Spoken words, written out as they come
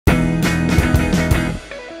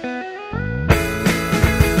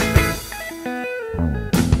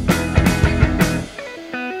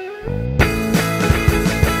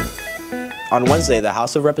On Wednesday, the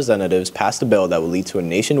House of Representatives passed a bill that will lead to a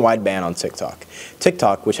nationwide ban on TikTok.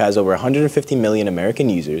 TikTok, which has over 150 million American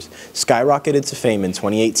users, skyrocketed to fame in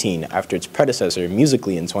 2018 after its predecessor,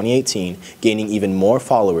 Musical.ly, in 2018, gaining even more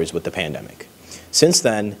followers with the pandemic. Since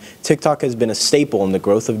then, TikTok has been a staple in the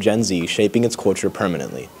growth of Gen Z, shaping its culture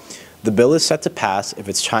permanently. The bill is set to pass if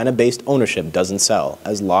its China-based ownership doesn't sell,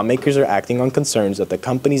 as lawmakers are acting on concerns that the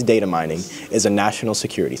company's data mining is a national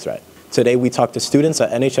security threat. Today, we talked to students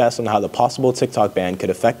at NHS on how the possible TikTok ban could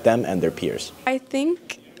affect them and their peers. I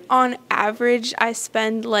think on average, I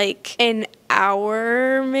spend like an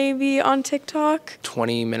hour maybe on TikTok.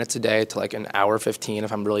 20 minutes a day to like an hour 15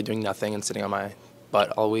 if I'm really doing nothing and sitting on my butt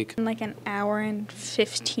all week. Like an hour and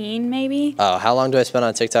 15 maybe. Oh, how long do I spend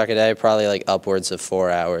on TikTok a day? Probably like upwards of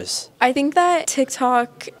 4 hours. I think that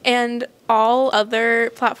TikTok and all other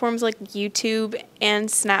platforms like YouTube and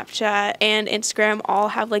Snapchat and Instagram all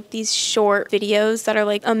have like these short videos that are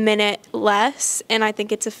like a minute less, and I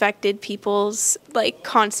think it's affected people's like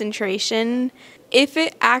concentration. If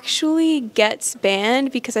it actually gets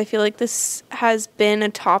banned, because I feel like this has been a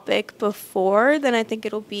topic before, then I think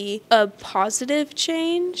it'll be a positive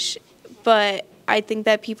change, but I think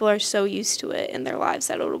that people are so used to it in their lives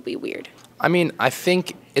that it'll be weird. I mean, I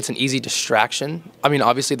think it's an easy distraction. I mean,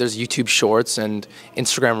 obviously there's YouTube Shorts and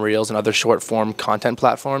Instagram Reels and other short form content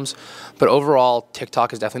platforms, but overall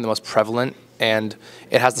TikTok is definitely the most prevalent, and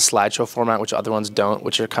it has the slideshow format, which other ones don't,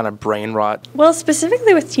 which are kind of brain rot. Well,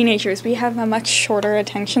 specifically with teenagers, we have a much shorter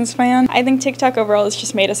attention span. I think TikTok overall has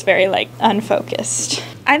just made us very like unfocused.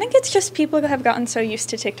 I think it's just people have gotten so used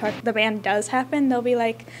to TikTok. The ban does happen, they'll be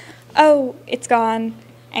like, oh, it's gone,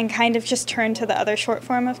 and kind of just turn to the other short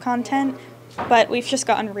form of content. But we've just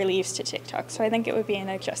gotten really used to TikTok, so I think it would be an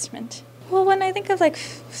adjustment. Well, when I think of like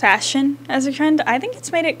fashion as a trend, I think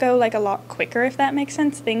it's made it go like a lot quicker, if that makes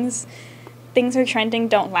sense. Things are trending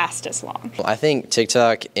don't last as long. I think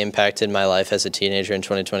TikTok impacted my life as a teenager in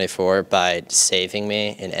 2024 by saving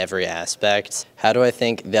me in every aspect. How do I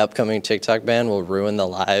think the upcoming TikTok ban will ruin the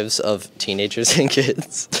lives of teenagers and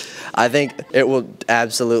kids? I think it will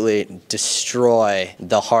absolutely destroy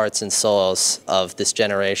the hearts and souls of this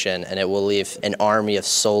generation, and it will leave an army of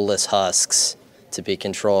soulless husks to be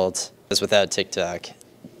controlled. Because without TikTok,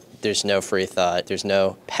 there's no free thought, there's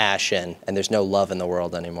no passion, and there's no love in the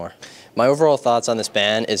world anymore. My overall thoughts on this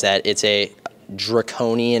ban is that it's a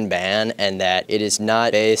draconian ban and that it is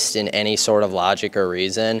not based in any sort of logic or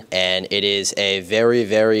reason, and it is a very,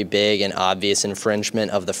 very big and obvious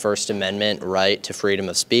infringement of the First Amendment right to freedom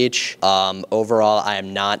of speech. Overall, I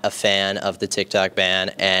am not a fan of the TikTok ban,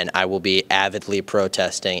 and I will be avidly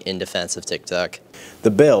protesting in defense of TikTok.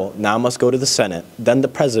 The bill now must go to the Senate, then the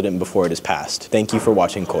President before it is passed. Thank you for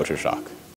watching Culture Shock.